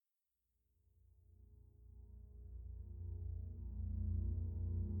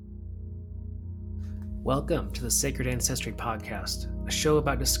Welcome to the Sacred Ancestry Podcast, a show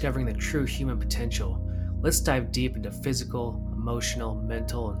about discovering the true human potential. Let's dive deep into physical, emotional,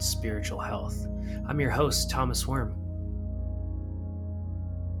 mental, and spiritual health. I'm your host, Thomas Worm.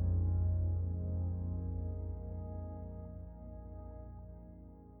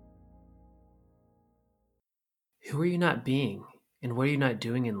 Who are you not being, and what are you not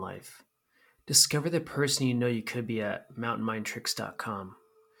doing in life? Discover the person you know you could be at mountainmindtricks.com.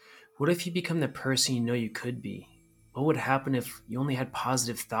 What if you become the person you know you could be? What would happen if you only had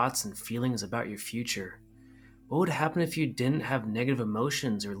positive thoughts and feelings about your future? What would happen if you didn't have negative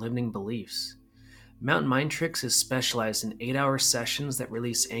emotions or limiting beliefs? Mountain Mind Tricks is specialized in 8-hour sessions that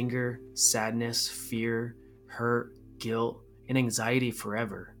release anger, sadness, fear, hurt, guilt, and anxiety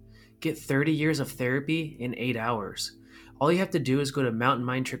forever. Get 30 years of therapy in 8 hours. All you have to do is go to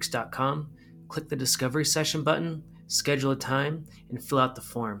mountainmindtricks.com, click the Discovery Session button, schedule a time, and fill out the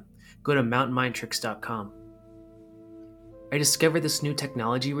form. Go to mountainmindtricks.com. I discovered this new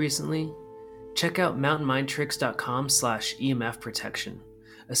technology recently. Check out mountainmindtricks.com/EMF protection.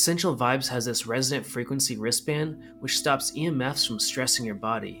 Essential Vibes has this resonant frequency wristband which stops EMFs from stressing your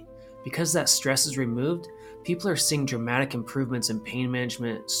body. Because that stress is removed, people are seeing dramatic improvements in pain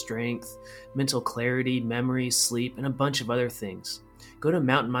management, strength, mental clarity, memory, sleep, and a bunch of other things. Go to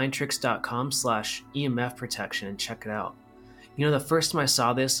mountainmindtricks.com/EMF protection and check it out. The first time I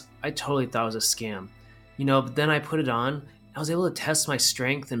saw this, I totally thought it was a scam. But then I put it on. I was able to test my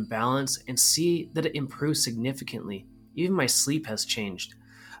strength and balance and see that it improved significantly. Even my sleep has changed.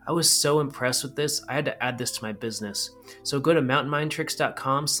 I was so impressed with this, I had to add this to my business. So go to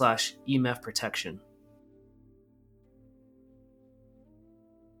mountainmindtricks.com/EMF protection.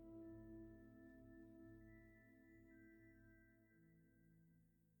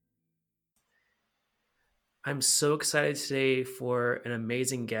 I'm so excited today for an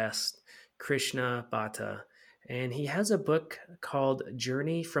amazing guest, Krishna Bhatta. And he has a book called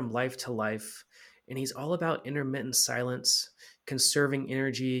Journey from Life to Life. And he's all about intermittent silence, conserving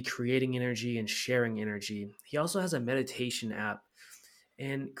energy, creating energy, and sharing energy. He also has a meditation app.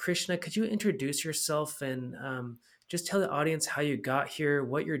 And Krishna, could you introduce yourself and just tell the audience how you got here,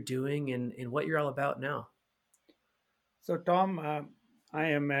 what you're doing, and what you're all about now? So, Tom,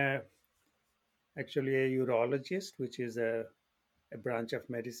 I am actually a urologist, which is a branch of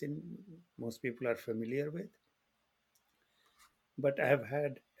medicine most people are familiar with. But I have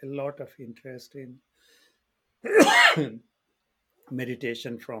had a lot of interest in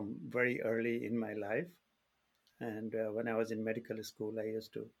meditation from very early in my life. And when I was in medical school, I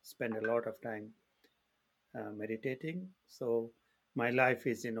used to spend a lot of time meditating. So, my life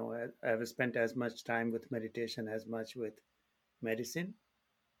is, I have spent as much time with meditation as much with medicine.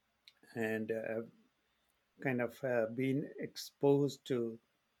 And I've kind of been exposed to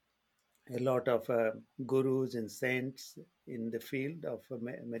a lot of gurus and saints in the field of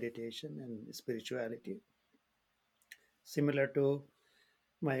meditation and spirituality, similar to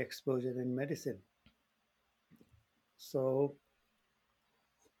my exposure in medicine. So,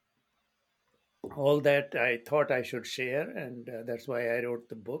 all that I thought I should share, and that's why I wrote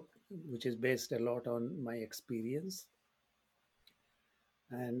the book, which is based a lot on my experience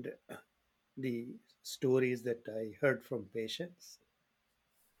and the stories that I heard from patients.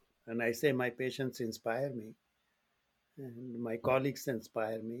 And I say my patients inspire me, and my colleagues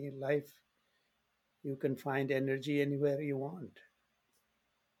inspire me. In life, you can find energy anywhere you want,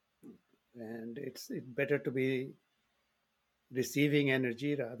 and it's better to be receiving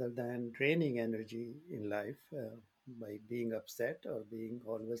energy rather than draining energy in life by being upset or being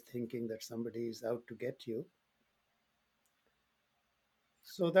always thinking that somebody is out to get you.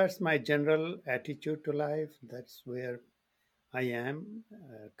 So that's my general attitude to life. That's where I am.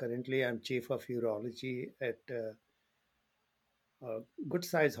 Currently, I'm chief of urology at a good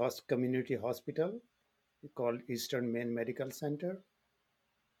sized community hospital called Eastern Maine Medical Center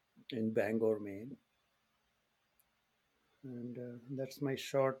in Bangor, Maine. And that's my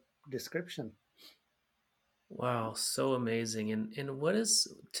short description. Wow, so amazing. And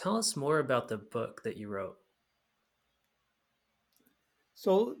tell us more about the book that you wrote.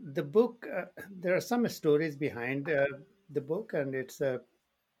 So the book, there are some stories behind the book, and it's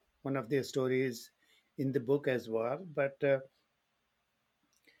one of the stories in the book as well. But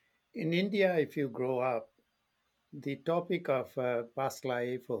in India, if you grow up, the topic of past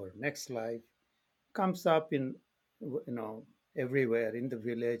life or next life comes up in everywhere in the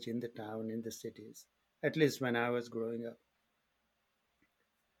village, in the town, in the cities. At least when I was growing up,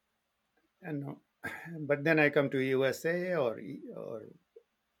 and but then I come to USA or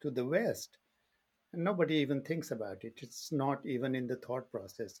to the West, And nobody even thinks about it. It's not even in the thought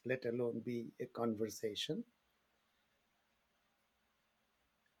process, let alone be a conversation.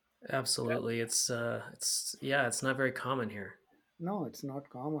 Absolutely. It's yeah, it's not very common here. No, it's not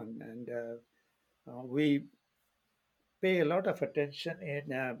common. And we pay a lot of attention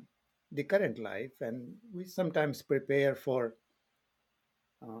in the current life, and we sometimes prepare for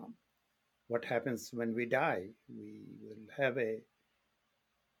uh, what happens when we die. We will have a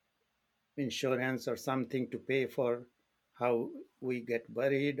insurance or something to pay for how we get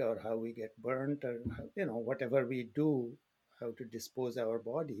buried or how we get burnt or whatever we do, how to dispose our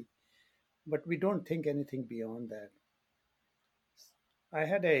body. But we don't think anything beyond that. I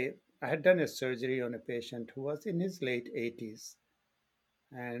had done a surgery on a patient who was in his late 80s,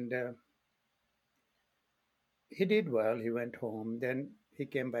 and he did well. He went home. Then he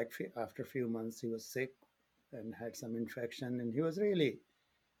came back after a few months. He was sick and had some infection, and he was really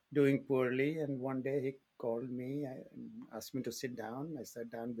doing poorly. And one day he called me and asked me to sit down. I sat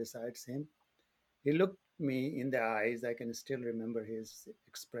down beside him. He looked me in the eyes. I can still remember his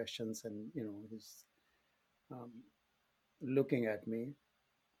expressions and his um, looking at me.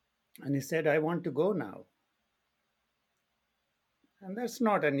 And he said, "I want to go now." And that's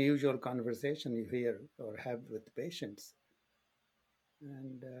not an usual conversation you hear or have with patients.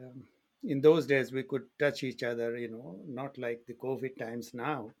 And in those days, we could touch each other, not like the COVID times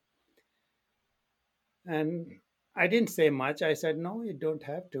now. And I didn't say much. I said, "No, you don't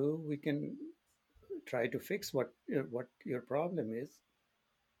have to. We can try to fix what your problem is."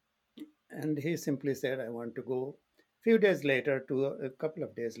 And he simply said, "I want to go." A few days later, to a couple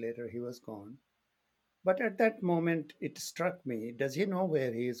of days later, he was gone. But at that moment, it struck me: does he know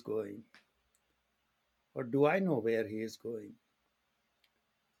where he is going, or do I know where he is going?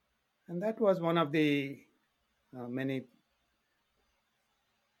 And that was one of the many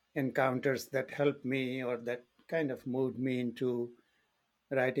encounters that helped me, or that kind of moved me into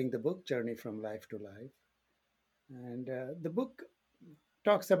writing the book Journey from Life to Life. And the book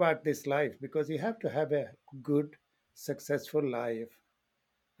talks about this life because you have to have a good, successful life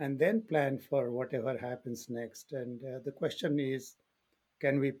and then plan for whatever happens next. And the question is,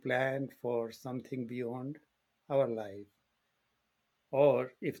 can we plan for something beyond our life?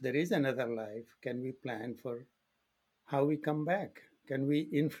 Or if there is another life, can we plan for how we come back? Can we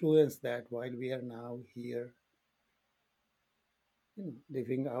influence that while we are now here,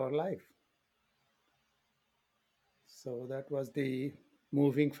 living our life? So that was the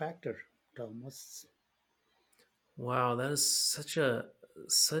moving factor, Thomas. Wow, that is such a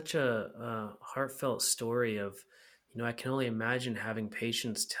heartfelt story of, I can only imagine having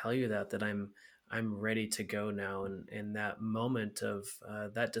patients tell you that I'm ready to go now, and that moment of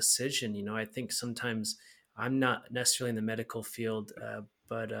that decision. I think sometimes I'm not necessarily in the medical field,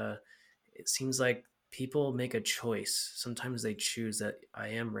 but it seems like people make a choice. Sometimes they choose that I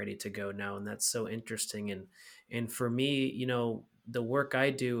am ready to go now, and that's so interesting. And for me, the work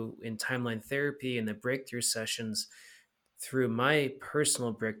I do in timeline therapy and the breakthrough sessions, through my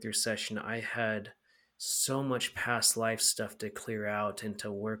personal breakthrough session, I had so much past life stuff to clear out and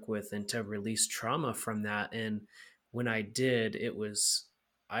to work with and to release trauma from that. And when I did,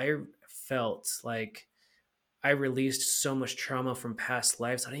 I felt like I released so much trauma from past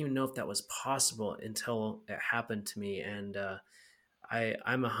lives. I didn't even know if that was possible until it happened to me. And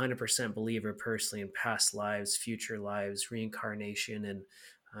I'm 100% believer personally in past lives, future lives, reincarnation, and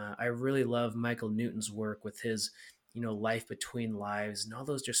I really love Michael Newton's work with his, life between lives and all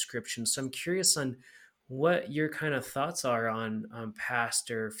those descriptions. So I'm curious on what your kind of thoughts are on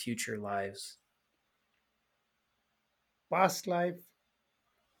past or future lives. Past life,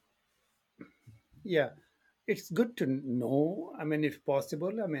 yeah, it's good to know. I mean, if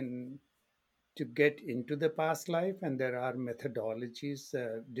possible, I mean, to get into the past life, and there are methodologies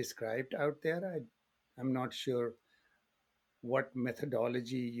described out there. I'm not sure what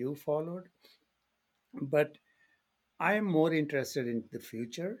methodology you followed, but I am more interested in the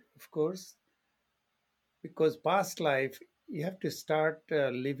future, of course, because past life, you have to start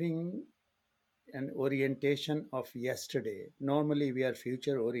living an orientation of yesterday. Normally, we are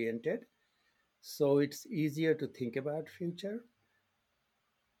future oriented, so it's easier to think about future.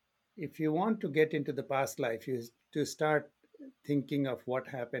 If you want to get into the past life, you to start thinking of what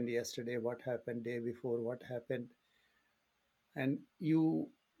happened yesterday, what happened day before, what happened, and you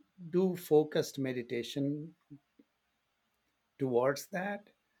do focused meditation towards that,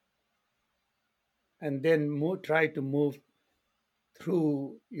 and then try to move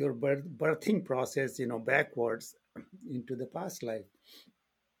through your birthing process, backwards into the past life.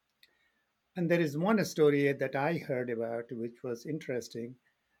 And there is one story that I heard about which was interesting.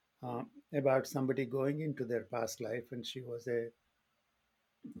 uh, about somebody going into their past life, and she was a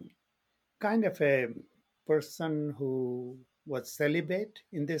kind of a person who was celibate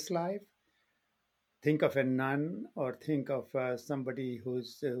in this life. Think of a nun, or think of somebody who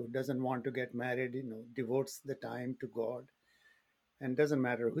doesn't want to get married, devotes the time to God, and doesn't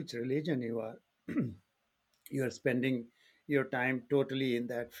matter which religion you are, you're spending your time totally in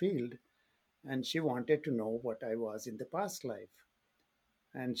that field. And she wanted to know what I was in the past life.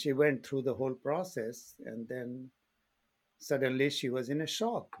 And she went through the whole process, and then suddenly she was in a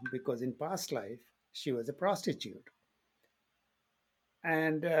shock because in past life she was a prostitute.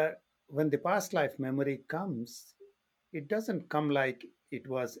 And when the past life memory comes, it doesn't come like it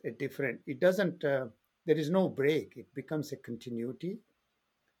was a different, it doesn't, there is no break, it becomes a continuity.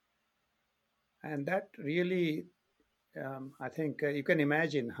 And that really, I think you can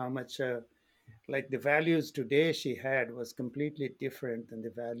imagine how much, like the values today she had was completely different than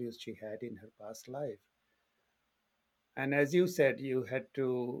the values she had in her past life. And as you said, you had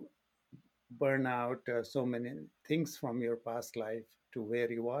to burn out so many things from your past life to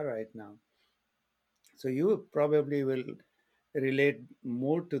where you are right now. So you probably will relate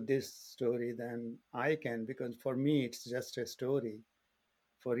more to this story than I can, because for me it's just a story.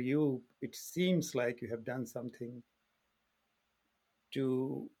 For you, it seems like you have done something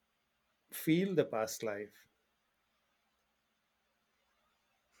to feel the past life.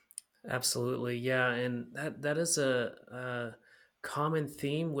 Absolutely, yeah, and that is a common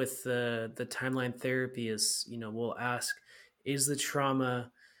theme with the timeline therapy. Is we'll ask, is the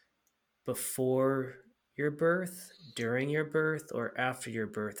trauma before your birth, during your birth, or after your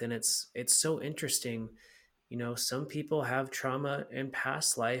birth? And it's so interesting. Some people have trauma in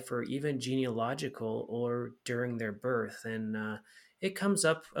past life, or even genealogical, or during their birth, and it comes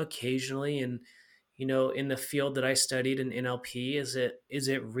up occasionally. And in the field that I studied in NLP, is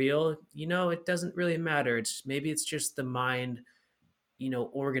it real? It doesn't really matter. It's just the mind,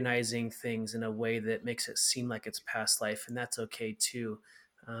 organizing things in a way that makes it seem like it's past life, and that's okay too.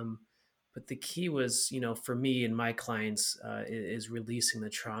 Um, but the key was, for me and my clients, is releasing the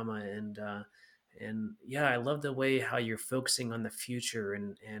trauma, and yeah, I love the way how you're focusing on the future,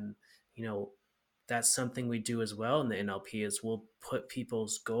 and you know that's something we do as well in the NLP is we'll put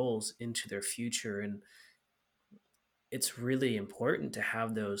people's goals into their future, and it's really important to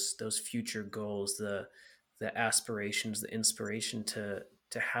have those future goals, the aspirations, the inspiration to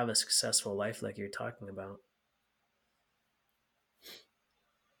have a successful life like you're talking about.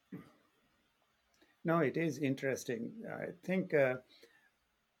 No, it is interesting. I think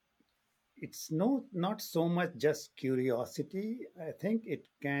it's not so much just curiosity. I think it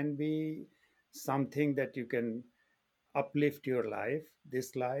can be something that you can uplift your life,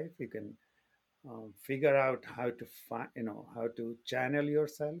 this life. You can figure out how to find, how to channel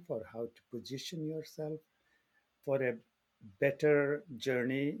yourself or how to position yourself for a better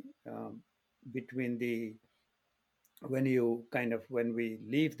journey, between the when you kind of when we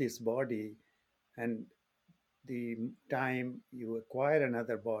leave this body and the time you acquire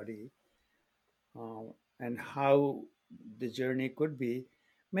another body, uh, and how the journey could be.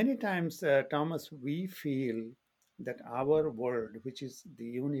 Many times, Thomas, we feel that our world, which is the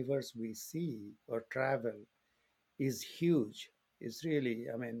universe we see or travel, is huge. Is really,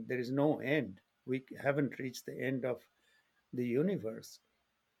 I mean, there is no end. We haven't reached the end of the universe.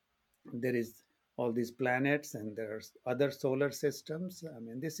 There is all these planets, and there's other solar systems. I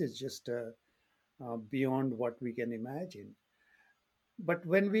mean, this is just beyond what we can imagine. But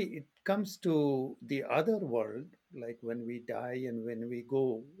when we it comes to the other world, like when we die and when we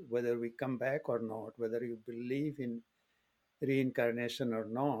go, whether we come back or not, whether you believe in reincarnation or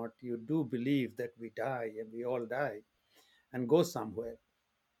not, you do believe that we die and we all die and go somewhere.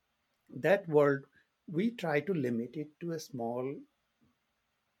 That world, we try to limit it to a small,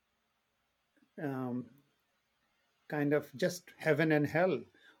 um, kind of just heaven and hell,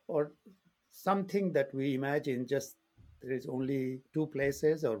 or something that we imagine just there is only two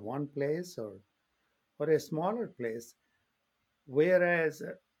places or one place, or a smaller place. Whereas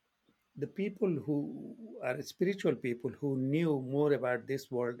the people who are spiritual people who knew more about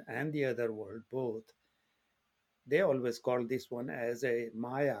this world and the other world both, they always call this one as a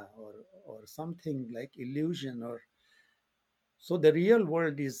maya, or something like illusion. Or so the real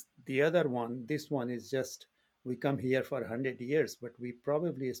world is the other one. This one is just we come here for 100 years, but we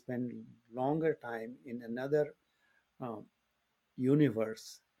probably spend longer time in another um,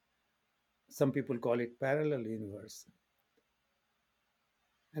 universe. Some people call it parallel universe.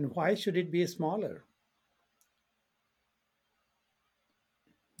 And why should it be smaller?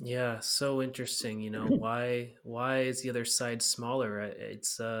 Yeah, so interesting. Why is the other side smaller?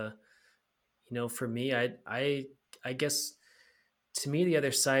 It's for me, I guess to me the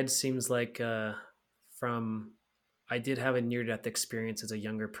other side seems like from I did have a near death experience as a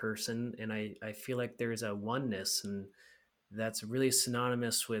younger person, and I feel like there's a oneness, and that's really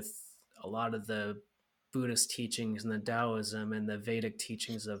synonymous with a lot of the Buddhist teachings and the Taoism and the Vedic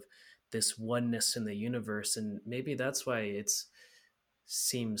teachings of this oneness in the universe. And maybe that's why it's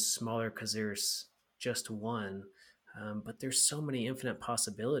seems smaller because there's just one. But there's so many infinite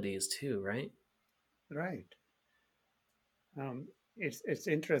possibilities too, right? Right. It's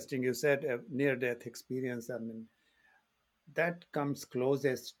interesting. You said a near-death experience. I mean, that comes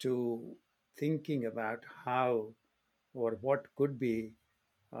closest to thinking about how or what could be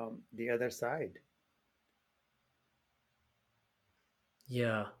the other side.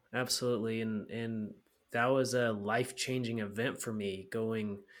 Yeah, absolutely. And that was a life changing event for me.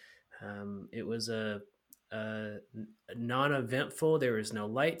 Going, it was a non eventful. There was no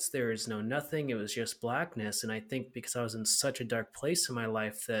lights. There was no nothing. It was just blackness. And I think because I was in such a dark place in my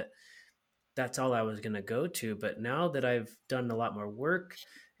life that that's all I was going to go to. But now that I've done a lot more work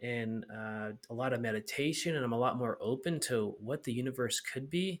and a lot of meditation, and I'm a lot more open to what the universe could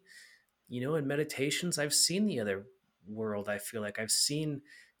be, in meditations, I've seen the other world. I feel like I've seen,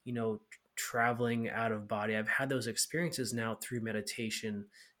 traveling out of body. I've had those experiences now through meditation.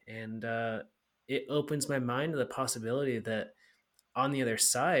 And it opens my mind to the possibility that on the other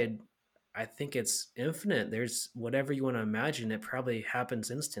side, I think it's infinite. There's whatever you want to imagine, it probably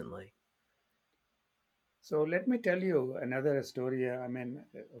happens instantly. So let me tell you another story. I mean,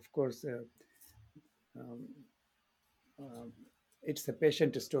 of course, um, um, it's a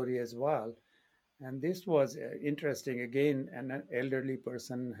patient story as well. And this was interesting. Again, an elderly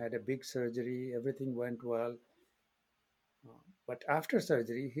person had a big surgery, everything went well. But after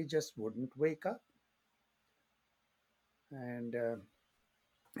surgery, he just wouldn't wake up. And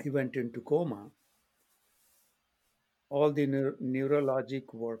he went into coma. All the neurologic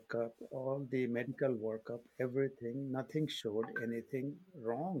workup, all the medical workup, everything, nothing showed anything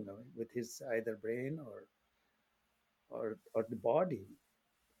wrong with his either brain or the body.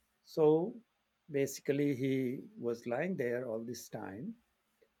 So basically, he was lying there all this time,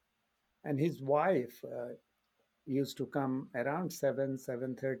 and his wife used to come around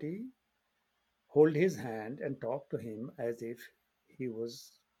 7:30, hold his hand and talk to him as if he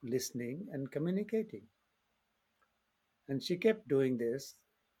was listening and communicating. And she kept doing this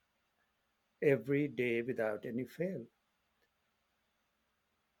every day without any fail.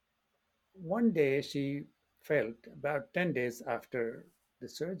 One day she felt, about 10 days after the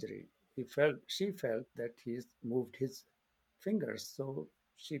surgery, she felt that he's moved his fingers. So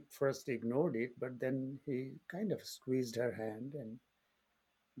she first ignored it, but then he kind of squeezed her hand, and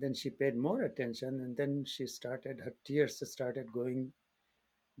then she paid more attention, and then her tears started going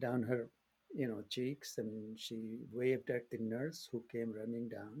down her, cheeks, and she waved at the nurse who came running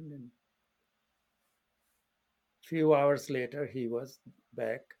down, and few hours later he was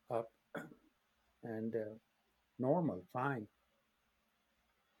back up and normal, fine.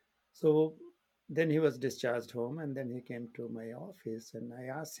 So then he was discharged home, and then he came to my office, and I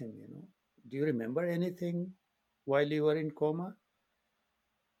asked him, do you remember anything while you were in coma?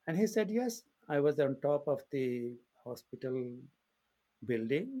 And he said, yes, I was on top of the hospital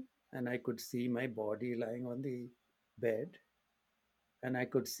building, and I could see my body lying on the bed, and I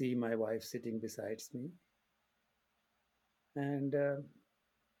could see my wife sitting beside me. And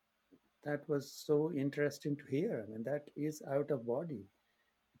that was so interesting to hear. I mean, that is out of body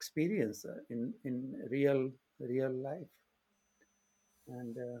experience in real life.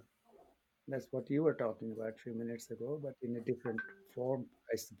 And that's what you were talking about a few minutes ago, but in a different form,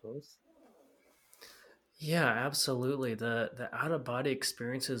 I suppose. Yeah, absolutely. The out of body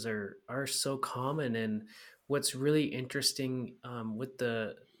experiences are so common, and what's really interesting with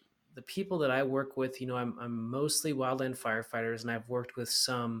the people that I work with, I'm mostly wildland firefighters, and I've worked with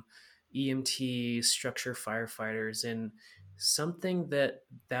some EMT structure firefighters, and something that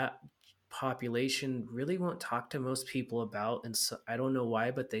population really won't talk to most people about, and so I don't know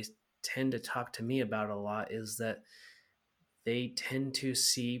why, but they tend to talk to me about a lot, is that they tend to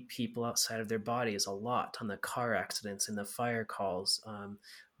see people outside of their bodies a lot on the car accidents and the fire calls.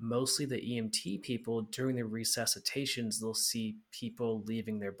 Mostly the EMT people during the resuscitations, they'll see people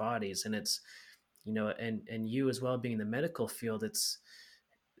leaving their bodies, and it's and you as well being in the medical field, it's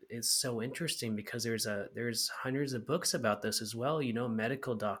so interesting because there's hundreds of books about this as well.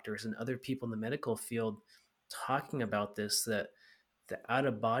 Medical doctors and other people in the medical field talking about this, that the out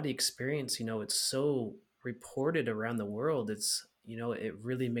of body experience, it's so reported around the world. It's it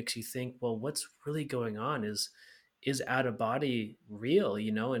really makes you think, well, what's really going on? Is out of body real?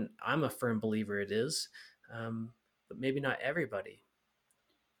 And I'm a firm believer it is, but maybe not everybody.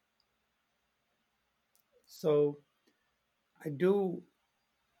 So I do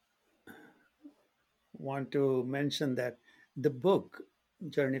want to mention that the book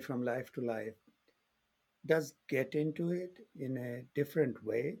Journey from Life to Life does get into it in a different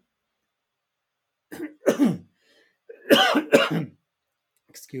way.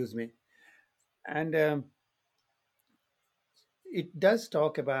 Excuse me. And it does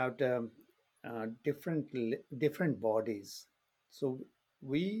talk about different bodies. So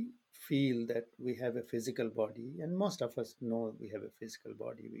we feel that we have a physical body, and most of us know we have a physical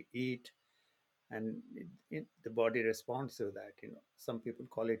body. We eat, and the body responds to that. Some people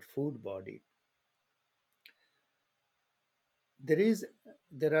call it food body. There is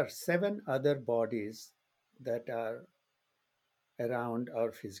there are seven other bodies that are around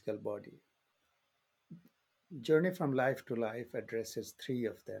our physical body. Journey from Life to Life addresses three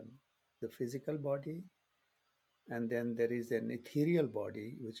of them: the physical body, and then there is an ethereal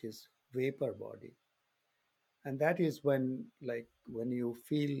body, which is vapor body. And that is when you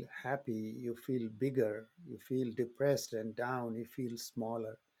feel happy, you feel bigger, you feel depressed and down, you feel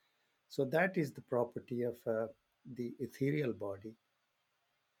smaller. So that is the property of the ethereal body.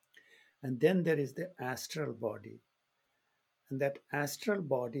 And then there is the astral body, and that astral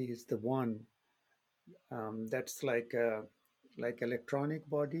body is the one that's like electronic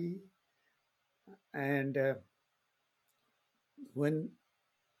body. And when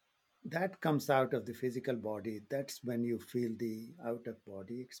that comes out of the physical body, that's when you feel the out of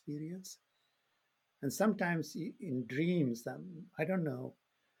body experience. And sometimes in dreams, I don't know,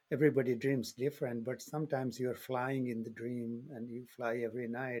 everybody dreams different, but sometimes you're flying in the dream and you fly every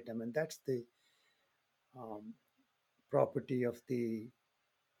night. I mean, that's the um, property of the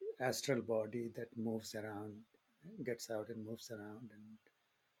astral body that moves around, gets out and moves around and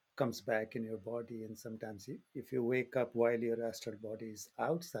comes back in your body. And sometimes if you wake up while your astral body is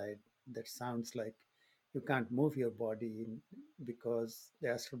outside, that sounds like you can't move your body because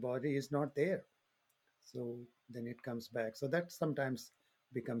the astral body is not there. So then it comes back. So that sometimes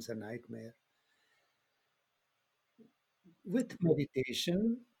becomes a nightmare. With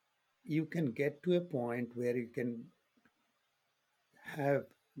meditation, you can get to a point where you can have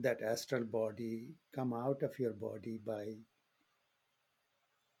that astral body come out of your body by,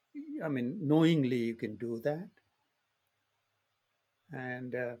 I mean, knowingly you can do that.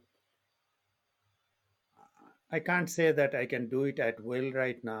 And I can't say that I can do it at will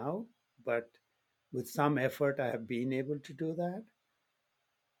right now, but with some effort, I have been able to do that.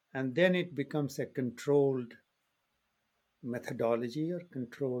 And then it becomes a controlled methodology or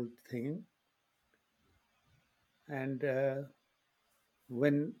controlled thing. And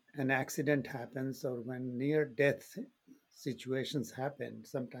when an accident happens or when near death situations happen,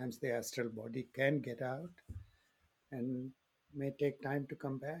 sometimes the astral body can get out and may take time to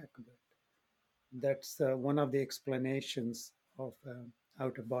come back. But that's one of the explanations of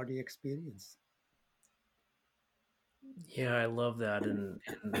out of body experience. Yeah, I love that, and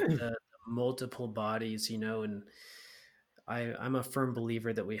the multiple bodies, and I'm a firm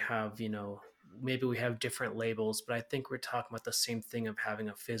believer that we have, maybe we have different labels, but I think we're talking about the same thing of having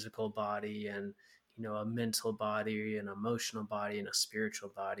a physical body and a mental body, an emotional body, and a spiritual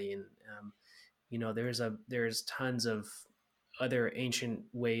body, and there's tons of other ancient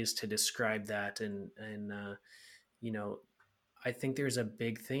ways to describe that, and you know I think there's a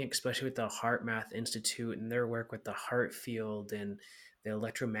big thing, especially with the Heart Math Institute and their work with the heart field and the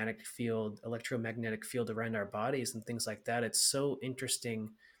electromagnetic field around our bodies and things like that. It's so interesting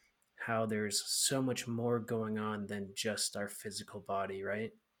how there's so much more going on than just our physical body,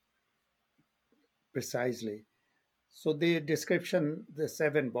 right? Precisely. So the description, the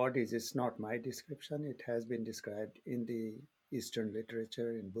seven bodies, is not my description. It has been described in the Eastern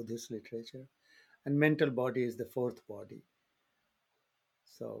literature, in Buddhist literature. And mental body is the fourth body.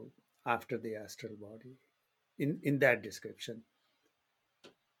 So after the astral body, in that description.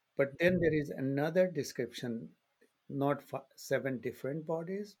 But then there is another description, not seven different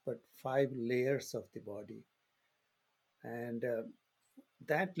bodies, but five layers of the body. And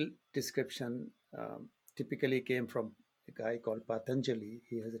that description typically came from a guy called Patanjali.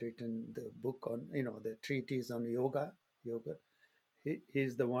 He has written the book on, the treatise on yoga. Yoga.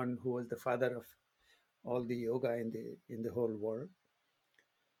 He's the one who was the father of all the yoga in the whole world.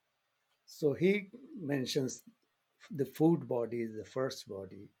 So he mentions the food body is the first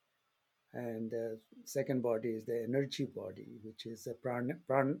body, and the second body is the energy body, which is a prana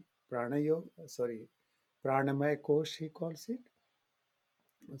yoga. Sorry, pranamaya kosh. He calls it.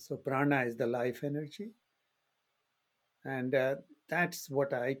 So prana is the life energy, and that's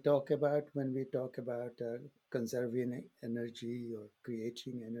what I talk about when we talk about conserving energy or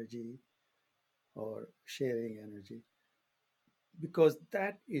creating energy or sharing energy, because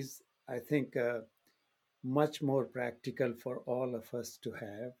that is, I think, much more practical for all of us to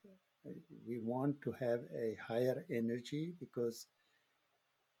have. We want to have a higher energy because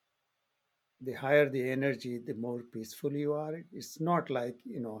the higher the energy, the more peaceful you are. It's not like,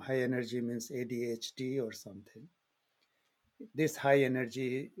 high energy means ADHD or something. This high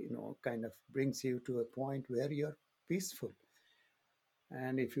energy, kind of brings you to a point where you're peaceful.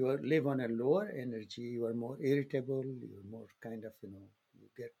 And if you live on a lower energy, you are more irritable, you're more kind of, you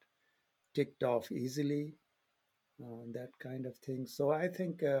get ticked off easily, that kind of thing. So I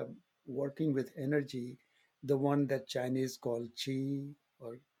think working with energy, the one that Chinese call chi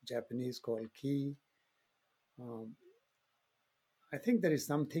or Japanese call ki, um, I think there is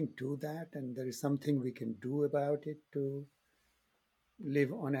something to that, and there is something we can do about it to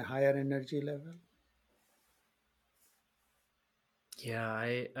live on a higher energy level. Yeah,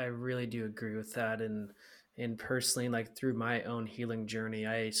 I really do agree with that. And personally, like through my own healing journey,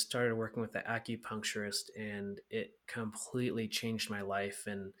 I started working with the acupuncturist, and it completely changed my life.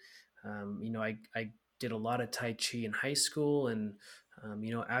 And I did a lot of Tai Chi in high school, and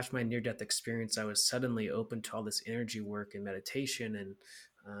after my near death experience, I was suddenly open to all this energy work and meditation, and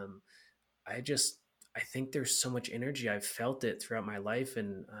um, I just I think there's so much energy. I've felt it throughout my life,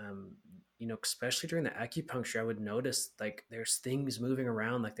 and especially during the acupuncture, I would notice like there's things moving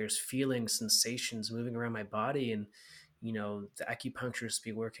around, like there's feelings, sensations moving around my body, and the acupuncturist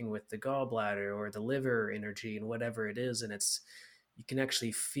be working with the gallbladder or the liver energy and whatever it is, and it's you can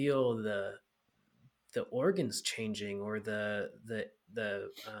actually feel the organs changing or the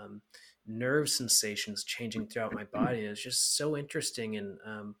nerve sensations changing throughout my body. It's just so interesting, and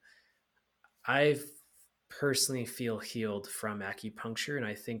I personally feel healed from acupuncture, and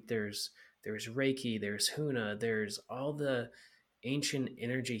I think there's Reiki, there's Huna, there's all the ancient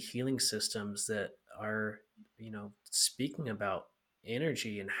energy healing systems that are speaking about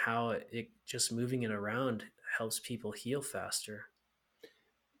energy and how it just moving it around helps people heal faster.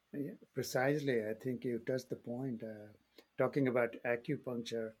 Yeah, precisely, I think you touched the point. Talking about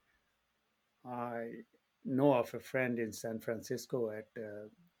acupuncture, I know of a friend in San Francisco at the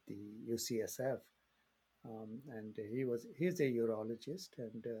UCSF, and he's a urologist,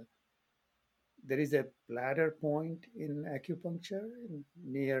 and there is a bladder point in acupuncture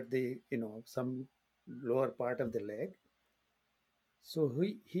near the some lower part of the leg. So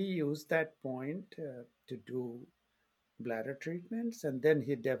he used that point to do bladder treatments, and then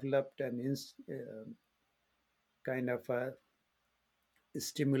he developed kind of a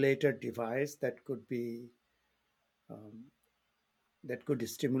stimulator device um, that could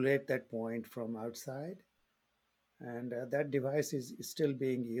stimulate that point from outside, and that device is still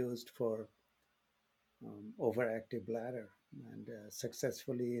being used for overactive bladder and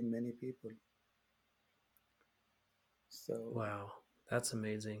successfully in many people. So Wow, that's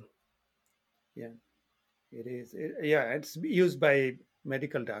amazing. yeah, it is. Yeah, it's used by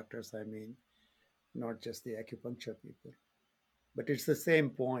medical doctors. I mean, not just the acupuncture people, but it's the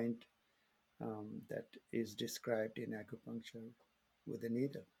same point that is described in acupuncture with a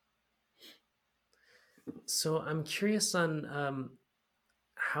needle. So I'm curious on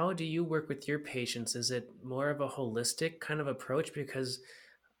how do you work with your patients? Is it more of a holistic kind of approach? Because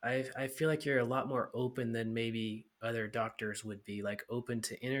I feel like you're a lot more open than maybe other doctors would be, like open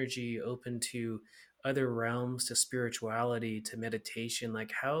to energy, open to other realms, to spirituality, to meditation.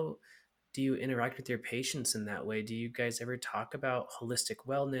 Like, how do you interact with your patients in that way? Do you guys ever talk about holistic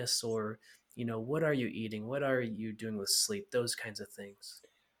wellness, or, what are you eating? What are you doing with sleep? Those kinds of things.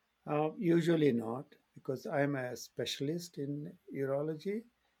 Usually not, because I'm a specialist in urology.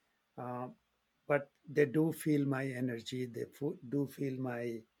 Uh, but they do feel my energy. They do feel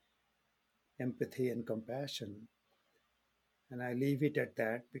my empathy and compassion, and I leave it at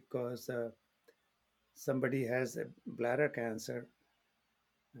that because somebody has a bladder cancer,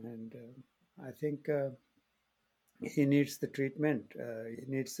 and I think he needs the treatment. He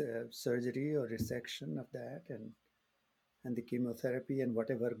needs surgery or resection of that, and the chemotherapy and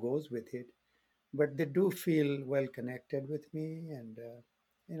whatever goes with it. But they do feel well connected with me, and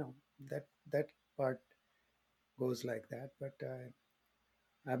that part goes like that. But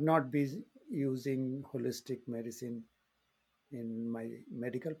I've not been using holistic medicine in my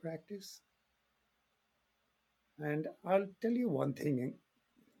medical practice. And I'll tell you one thing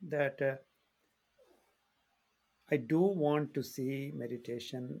that I do want to see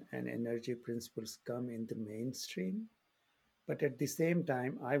meditation and energy principles come in the mainstream, But at the same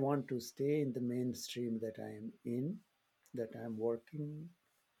time, I want to stay in the mainstream that I am in, that I'm working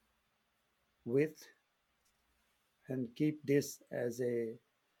with, and keep this as a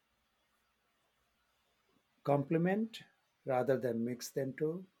complement rather than mix them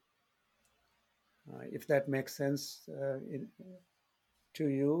two. If that makes sense to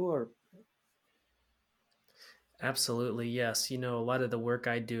you, or Absolutely, yes. A lot of the work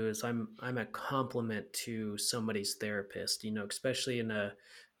I do is I'm a complement to somebody's therapist. Especially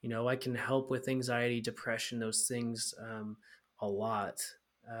I can help with anxiety, depression, those things a lot.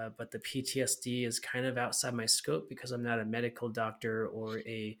 But the PTSD is kind of outside my scope because I'm not a medical doctor or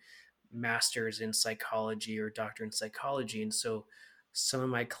a master's in psychology or doctor in psychology, and so some of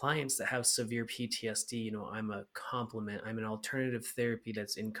my clients that have severe PTSD, I'm a complement. I'm an alternative therapy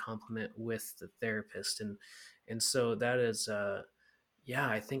that's in complement with the therapist, and so that is yeah,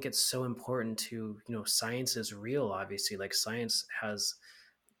 I think it's so important to, science is real, obviously, like science has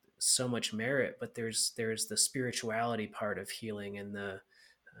so much merit, but there's the spirituality part of healing and the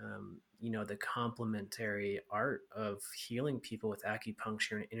complementary art of healing people with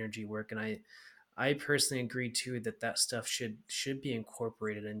acupuncture and energy work. And I personally agree too that that stuff should be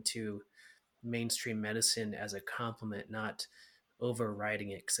incorporated into mainstream medicine as a complement, not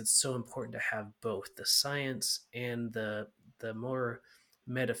overriding it, because it's so important to have both the science and the more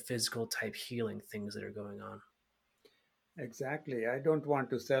metaphysical type healing things that are going on. exactly, I don't want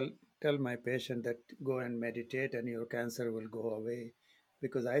to tell my patient that go and meditate and your cancer will go away,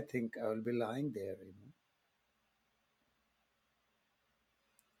 because I think I will be lying there, you know.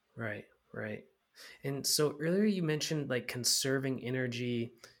 Right, right. And so earlier you mentioned like conserving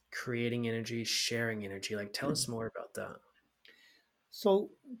energy, creating energy, sharing energy. Like tell us more about that. So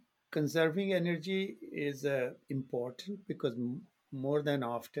conserving energy is important because more than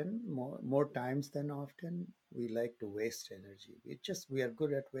often, more times than often, we like to waste energy. We are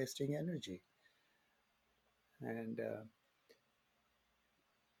good at wasting energy, and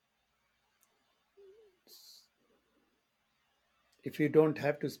if you don't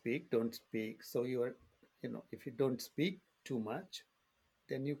have to speak, don't speak. So you are, if you don't speak too much,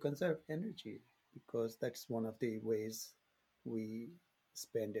 then you conserve energy, because that's one of the ways we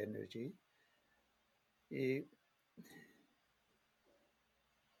spend energy. Eh,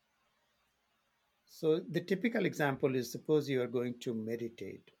 So the typical example is, suppose you are going to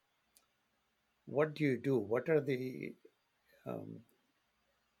meditate. What do you do? What are the um,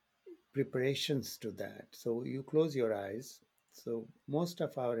 preparations to that? So you close your eyes. So most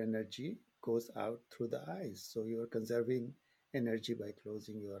of our energy goes out through the eyes. So you are conserving energy by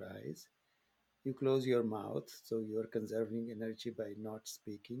closing your eyes. You close your mouth. So you are conserving energy by not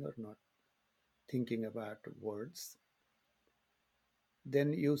speaking or not thinking about words.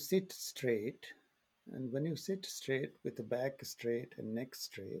 Then you sit straight. And when you sit straight with the back straight and neck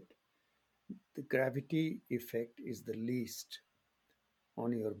straight, the gravity effect is the least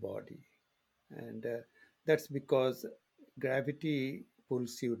on your body. And that's because gravity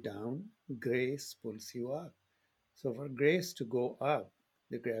pulls you down, grace pulls you up. So, for grace to go up,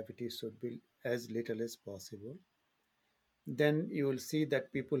 the gravity should be as little as possible. Then you will see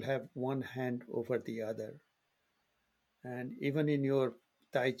that people have one hand over the other. And even in your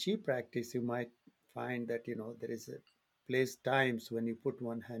Tai Chi practice, you might find that, there is a place times when you put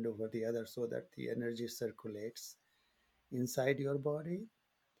one hand over the other so that the energy circulates inside your body,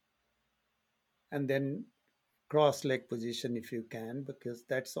 and then cross leg position if you can, because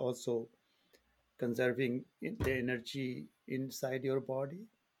that's also conserving the energy inside your body.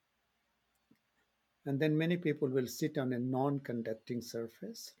 And then many people will sit on a non-conducting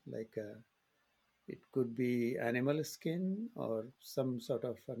surface, like it could be animal skin or some sort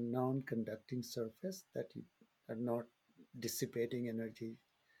of a non-conducting surface that you are not dissipating energy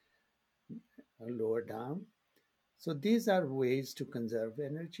lower down. So these are ways to conserve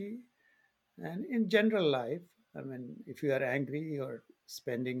energy. And in general life, I mean, if you are angry, you're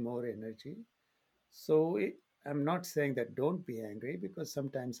spending more energy. So I'm not saying that don't be angry, because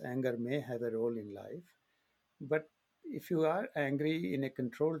sometimes anger may have a role in life. But if you are angry in a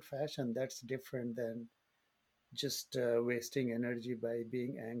controlled fashion, that's different than just wasting energy by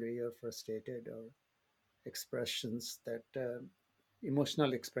being angry or frustrated, or expressions that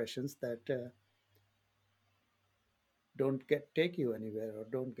emotional expressions that don't get take you anywhere or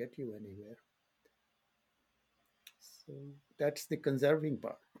don't get you anywhere. So that's the conserving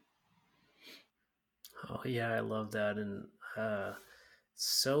part. Oh yeah, I love that, and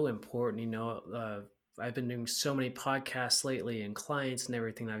so important. I've been doing so many podcasts lately and clients and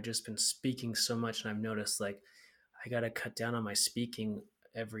everything. I've just been speaking so much, and I've noticed like I got to cut down on my speaking.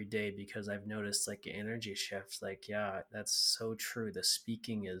 every day because I've noticed like an energy shift. Like, yeah, that's so true. The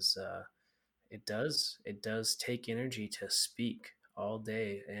speaking is it does take energy to speak all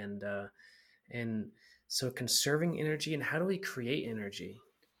day, and so conserving energy, and how do we create energy?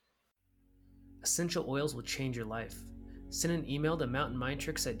 Essential oils will change your life. Send an email to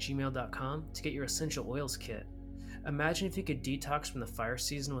mountainmindtricks@gmail.com to get your essential oils kit. Imagine if you could detox from the fire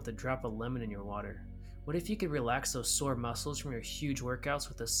season with a drop of lemon in your water. What if you could relax those sore muscles from your huge workouts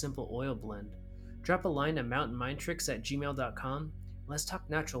with a simple oil blend? Drop a line to mountainmindtricks@gmail.com. Let's talk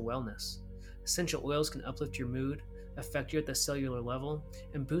natural wellness. Essential oils can uplift your mood, affect you at the cellular level,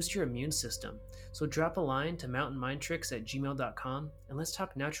 and boost your immune system. So drop a line to mountainmindtricks@gmail.com and let's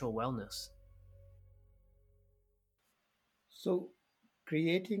talk natural wellness. So,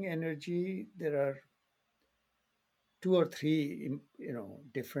 creating energy, there are two or three,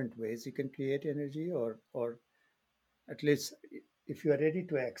 different ways you can create energy, or at least if you are ready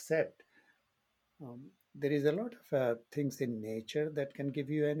to accept. There is a lot of things in nature that can give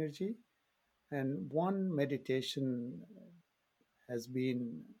you energy, and one meditation has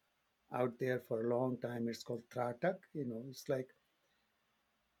been out there for a long time. It's called Tratak. It's like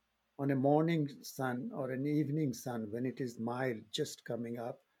on a morning sun or an evening sun when it is mild, just coming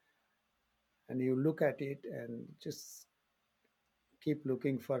up, and you look at it and just keep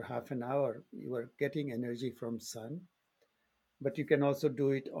looking for half an hour. You are getting energy from sun, but you can also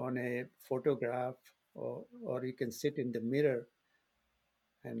do it on a photograph, or you can sit in the mirror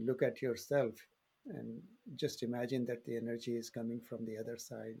and look at yourself and just imagine that the energy is coming from the other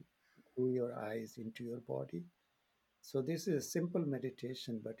side through your eyes into your body. So this is a simple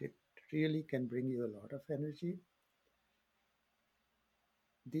meditation, but it really can bring you a lot of energy.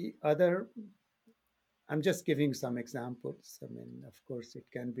 The other, I'm just giving some examples. I mean, of course, it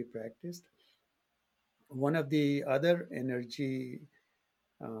can be practiced. One of the other energy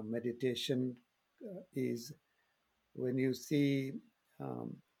meditation is when you see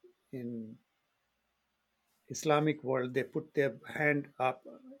um, in Islamic world, they put their hand up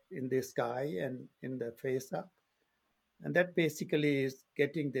in the sky and in the face up. And that basically is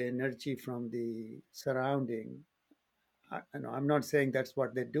getting the energy from the surrounding. I'm not saying that's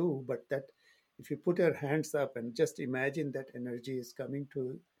what they do, but that if you put your hands up and just imagine that energy is coming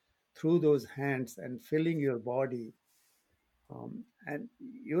to through those hands and filling your body, and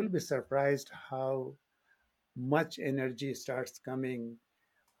you'll be surprised how much energy starts coming.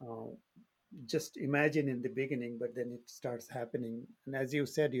 Uh, just imagine in the beginning, but then it starts happening. And as you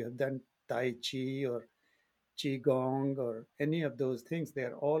said, you have done Tai Chi or Qigong or any of those things. They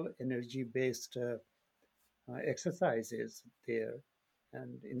are all energy based exercises there.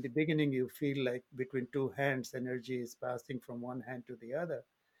 And in the beginning, you feel like between two hands, energy is passing from one hand to the other.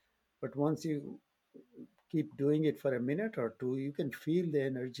 But once you keep doing it for a minute or two, you can feel the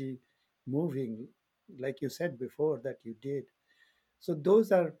energy moving, like you said before that you did. So,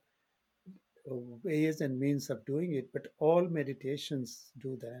 those are ways and means of doing it, but all meditations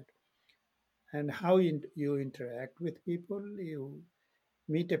do that. And how you interact with people, you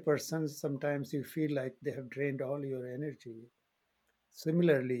meet a person, sometimes you feel like they have drained all your energy.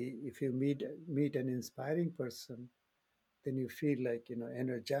 Similarly, if you meet an inspiring person, then you feel like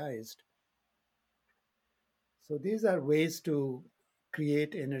energized. So these are ways to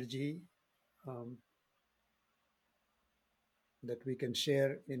create energy um, that we can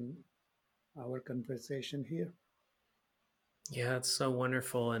share in our conversation here. Yeah, it's so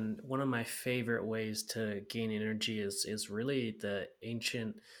wonderful. And one of my favorite ways to gain energy is really the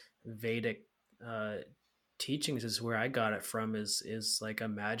ancient Vedic uh, teachings. Is where I got it from. Is like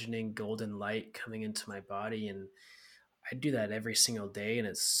imagining golden light coming into my body, and I do that every single day, and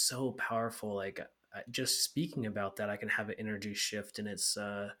it's so powerful. Like just speaking about that, I can have an energy shift, and it's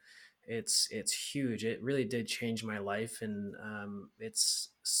huge. It really did change my life, and it's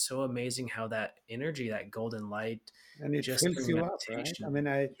so amazing how that energy, that golden light, And it just fills through you up, right? I meditation. mean,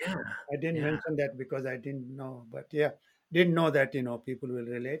 Yeah, I didn't yeah, mention that because I didn't know, but yeah, didn't know that people will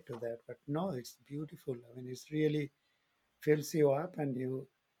relate to that. But no, it's beautiful. I mean, it's really fills you up, and you,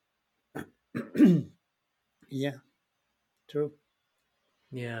 yeah, true.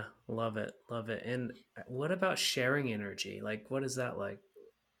 yeah. Love it, love it. And what about sharing energy? Like, what is that like?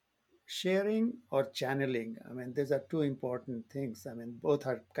 Sharing or channeling. I mean, these are two important things. I mean, both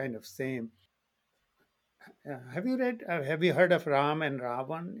are kind of same. Have you heard of Ram and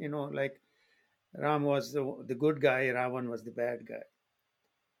Ravan? Like Ram was the good guy, Ravan was the bad guy.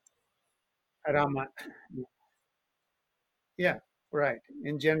 Rama, yeah, right.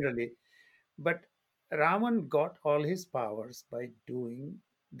 In generally, but Raman got all his powers by doing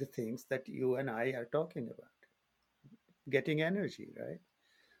the things that you and I are talking about, getting energy, right?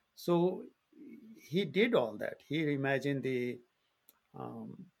 So he did all that. He imagined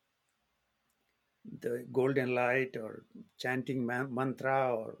um, the golden light or chanting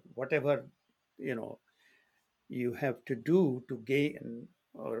mantra or whatever you know you have to do to gain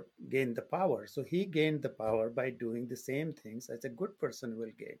the power. So he gained the power by doing the same things as a good person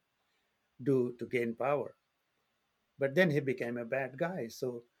will do to gain power. But then he became a bad guy.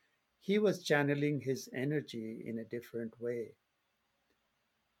 So he was channeling his energy in a different way,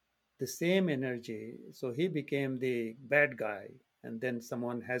 the same energy. So he became the bad guy, and then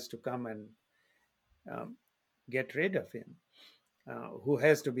someone has to come and um, get rid of him, who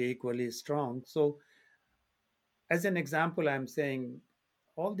has to be equally strong. So, as an example, I'm saying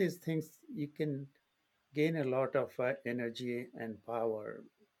all these things you can gain a lot of energy and power.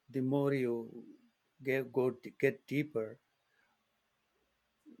 The more you get deeper,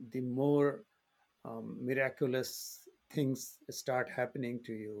 the more miraculous things start happening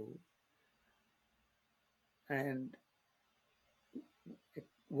to you. And a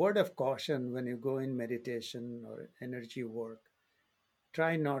word of caution when you go in meditation or energy work,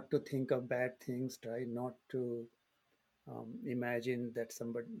 try not to think of bad things, try not to imagine that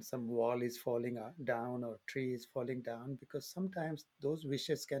some wall is falling down or tree is falling down, because sometimes those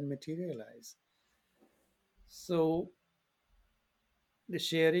wishes can materialize. So the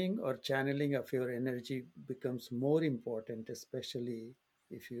sharing or channeling of your energy becomes more important, especially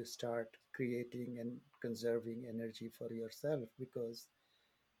if you start creating and conserving energy for yourself, because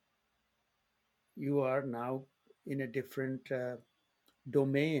you are now in a different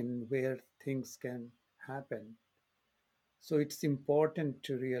domain where things can happen. So it's important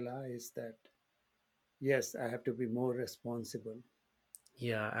to realize that yes, I have to be more responsible.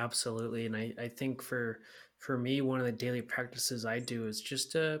 Yeah, absolutely. And I think for me, one of the daily practices I do is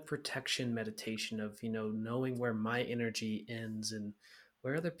just a protection meditation of, knowing where my energy ends and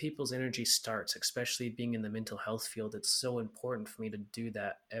where other people's energy starts, especially being in the mental health field. It's so important for me to do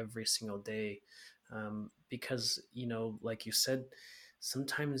that every single day. Because, like you said,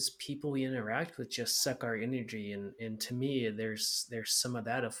 sometimes people we interact with just suck our energy. And to me, there's some of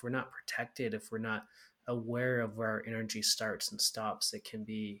that. If we're not protected, if we're not aware of where our energy starts and stops, it can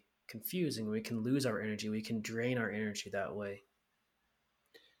be confusing. We can lose our energy. We can drain our energy that way.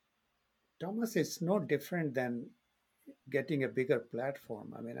 Thomas, it's no different than getting a bigger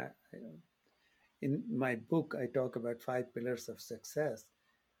platform. I mean, in my book, I talk about 5 pillars of success.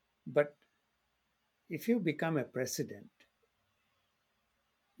 But if you become a president,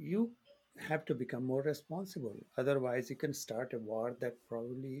 you have to become more responsible. Otherwise, you can start a war that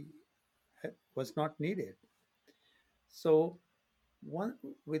probably was not needed. So, one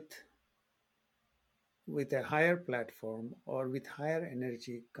with a higher platform or with higher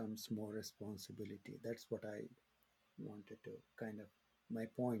energy comes more responsibility. That's what I wanted to kind of, my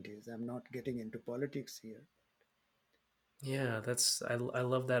point is, I'm not getting into politics here. Yeah, I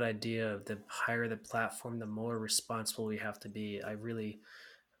love that idea of the higher the platform, the more responsible we have to be. I really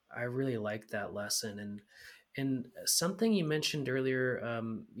like that lesson. And something you mentioned earlier,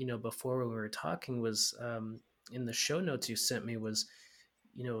 before when we were talking was, in the show notes you sent me was,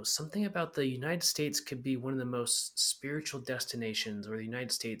 something about the United States could be one of the most spiritual destinations, or the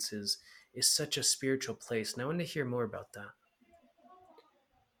United States is such a spiritual place. And I want to hear more about that.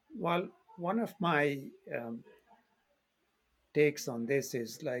 Well, one of my takes on this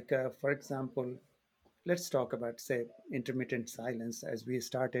is like, for example, let's talk about, say, intermittent silence. As we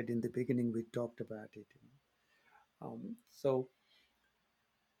started in the beginning, we talked about it. So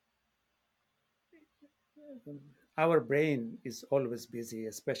our brain is always busy,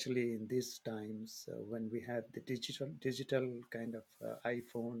 especially in these times when we have the digital kind of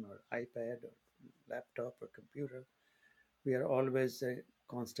iPhone or iPad or laptop or computer. We are always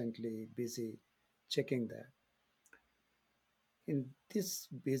constantly busy checking that. In this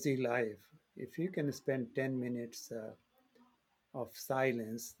busy life, if you can spend 10 minutes of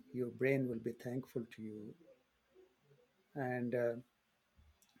silence, your brain will be thankful to you. And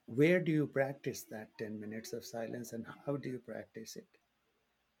where do you practice that 10 minutes of silence, and how do you practice it?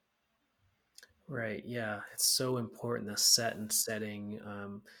 Right. Yeah. It's so important, the set and setting.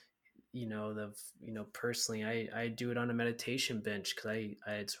 Personally, I do it on a meditation bench because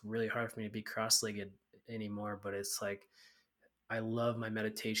it's really hard for me to be cross-legged anymore, but it's like, I love my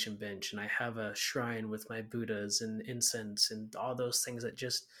meditation bench, and I have a shrine with my Buddhas and incense and all those things that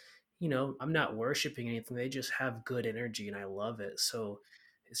just, I'm not worshiping anything. They just have good energy and I love it. So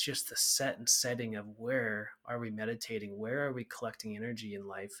it's just the set and setting of where are we meditating? Where are we collecting energy in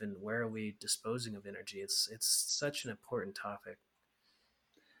life, and where are we disposing of energy? It's such an important topic.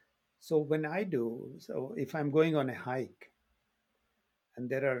 So when I do, so if I'm going on a hike, And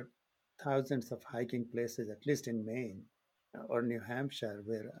there are thousands of hiking places, at least in Maine or New Hampshire,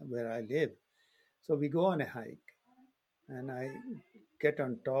 where I live. So we go on a hike, and I get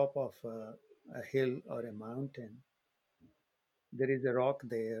on top of a hill or a mountain. There is a rock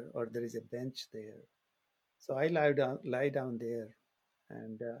there, or there is a bench there. So I lie down there,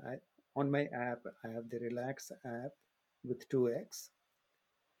 and on my app I have the Relax app with 2x.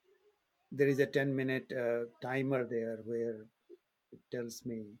 There is a 10-minute timer there where it tells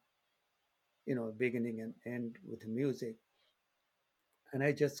me, beginning and end with music, and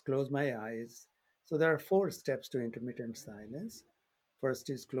I just close my eyes. So there are four steps to intermittent silence. First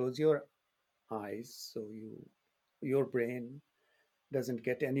is close your eyes, so your brain doesn't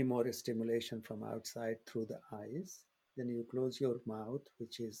get any more stimulation from outside through the eyes. Then you close your mouth,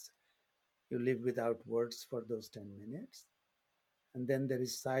 which is you live without words for those 10 minutes. And then there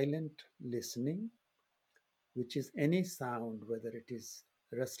is silent listening, which is any sound, whether it is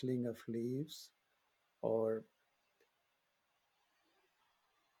rustling of leaves or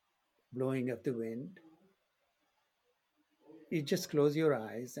blowing of the wind. You just close your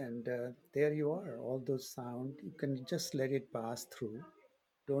eyes, and there you are. All those sound, you can just let it pass through.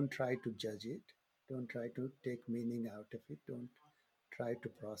 Don't try to judge it. Don't try to take meaning out of it. Don't try to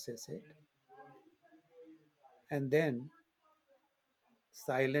process it. And then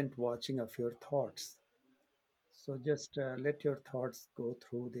silent watching of your thoughts. So just let your thoughts go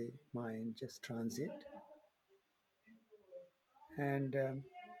through the mind, just transit. And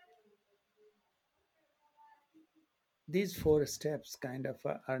these four steps kind of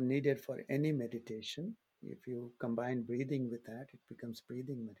are needed for any meditation. If you combine breathing with that, it becomes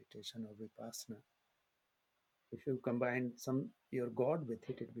breathing meditation or vipassana. If you combine some your God with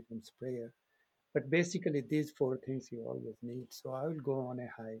it, it becomes prayer. But basically, these four things you always need. So I will go on a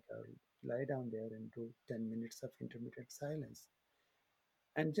hike. I'll lie down there and do 10 minutes of intermittent silence.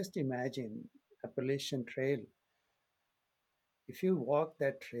 And just imagine Appalachian Trail. If you walk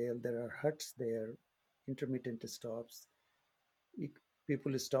that trail, there are huts there, intermittent stops. You-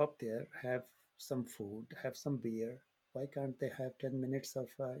 People stop there, have some food, have some beer. Why can't they have 10 minutes of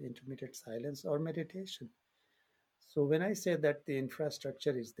intermittent silence or meditation? So when I say that the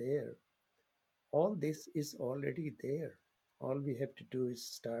infrastructure is there, all this is already there. All we have to do is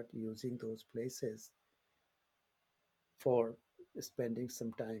start using those places for spending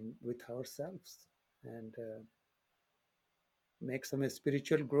some time with ourselves and make some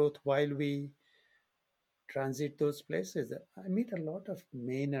spiritual growth while we transit those places. I meet a lot of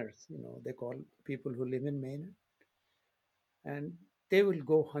Mainers, they call people who live in Maine, and they will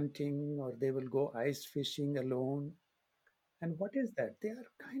go hunting or they will go ice fishing alone. And what is that? They are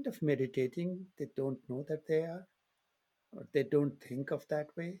kind of meditating. They don't know that they are, or they don't think of that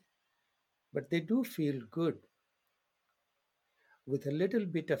way, but they do feel good with a little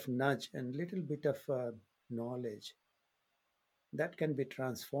bit of nudge and little bit of knowledge that can be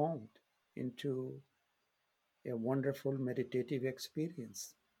transformed into a wonderful meditative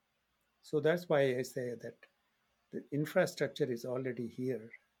experience. So that's why I say that the infrastructure is already here.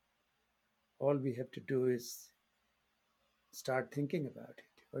 All we have to do is start thinking about it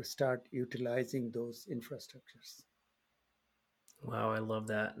or start utilizing those infrastructures. Wow, I love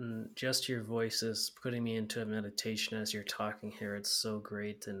that. And just your voice is putting me into a meditation as you're talking here. It's so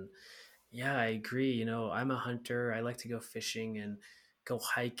great. And yeah, I agree. I'm a hunter. I like to go fishing and go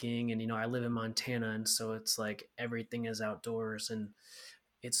hiking. And, I live in Montana. And so it's like everything is outdoors. And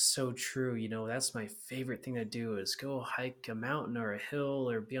it's so true. That's my favorite thing to do is go hike a mountain or a hill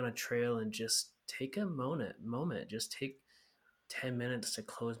or be on a trail and just take a moment. Just take 10 minutes to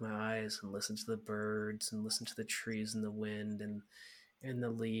close my eyes and listen to the birds and listen to the trees and the wind and the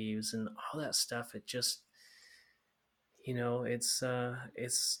leaves and all that stuff. It just,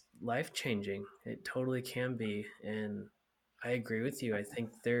 it's life changing. It totally can be. And I agree with you. I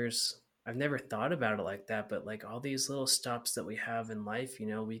think I've never thought about it like that, but like all these little stops that we have in life,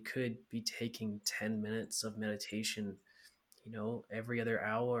 we could be taking 10 minutes of meditation, every other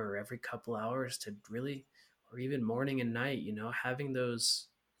hour or every couple hours to really, or even morning and night, having those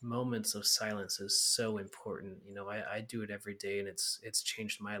moments of silence is so important. I do it every day and it's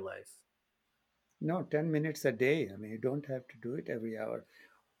changed my life. No, 10 minutes a day. I mean, you don't have to do it every hour.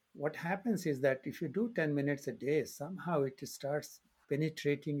 What happens is that if you do 10 minutes a day, somehow it starts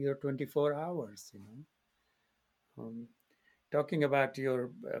penetrating your 24 hours. Talking about your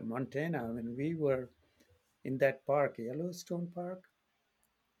Montana, I mean, we were in that park, Yellowstone Park,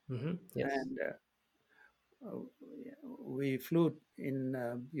 Yes. and we flew in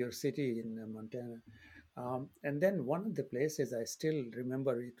your city in Montana. And then one of the places I still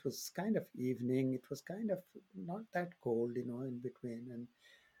remember, it was kind of evening. It was kind of not that cold, in between. And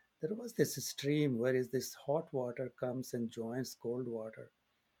there was this stream where is this hot water comes and joins cold water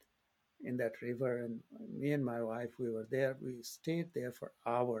in that river. And me and my wife, we were there. We stayed there for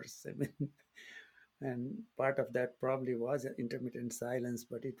hours. I mean, and part of that probably was an intermittent silence,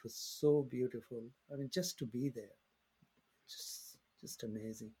 but it was so beautiful. I mean, just to be there, just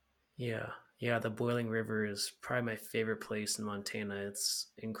amazing. Yeah, yeah. The Boiling River is probably my favorite place in Montana. It's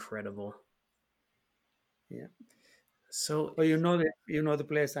incredible. Yeah. So, Oh, you know the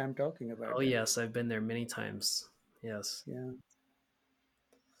place I'm talking about oh then. yes, I've been there many times. Yes, Yeah.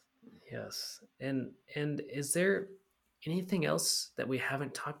 yes. And is there anything else that we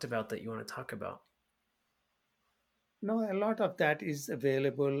haven't talked about that you want to talk about? No, a lot of that is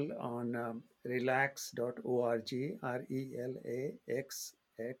available on relax.org,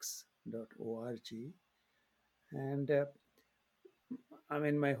 relaxx.org. And I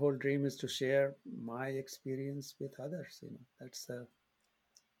mean, my whole dream is to share my experience with others. That's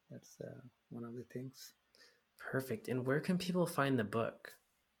one of the things. Perfect. And where can people find the book?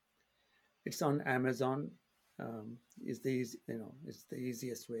 It's on Amazon. Is the it's the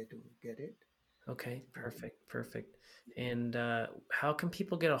easiest way to get it. Okay, Um, perfect, perfect. And how can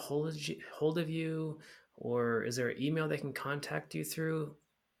people get a hold of you, or is there an email they can contact you through?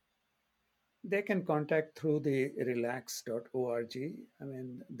 they can contact through the relax.org. I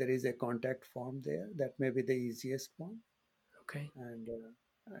mean, there is a contact form there. That may be the easiest one. Okay, And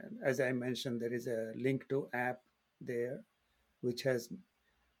as I mentioned, there is a link to app there, which has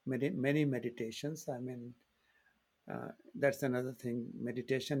many meditations. I mean, that's another thing.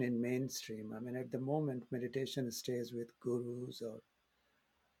 Meditation in mainstream. I mean, at the moment, meditation stays with gurus or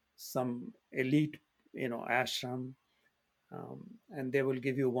some elite, ashram, and they will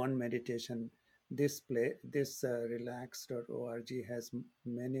give you one meditation. This relax.org has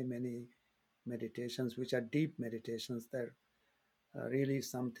many meditations, which are deep meditations. That really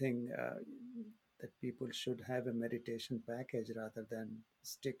something that people should have a meditation package rather than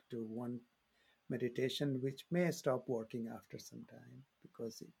stick to one meditation, which may stop working after some time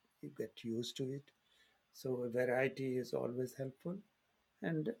because you get used to it. So a variety is always helpful,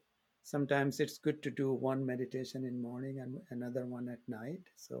 and sometimes it's good to do one meditation in morning and another one at night.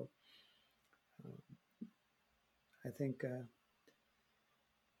 So I think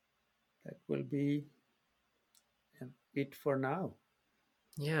that will be it for now.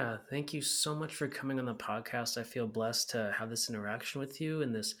 yeah. Thank you so much for coming on the podcast. I feel blessed to have this interaction with you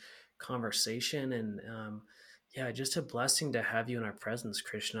and this conversation, and yeah, just a blessing to have you in our presence,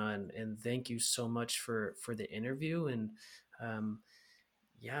 Krishna. And thank you so much for the interview and. Um,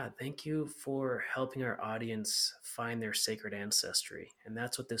 Yeah, thank you for helping our audience find their sacred ancestry. And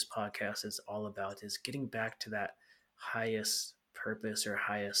that's what this podcast is all about, is getting back to that highest purpose or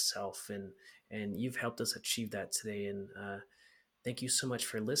highest self. And you've helped us achieve that today. And thank you so much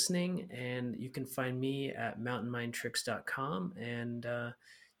for listening. And you can find me at mountainmindtricks.com. And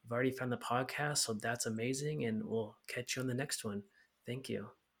you've already found the podcast, so that's amazing. And we'll catch you on the next one. Thank you.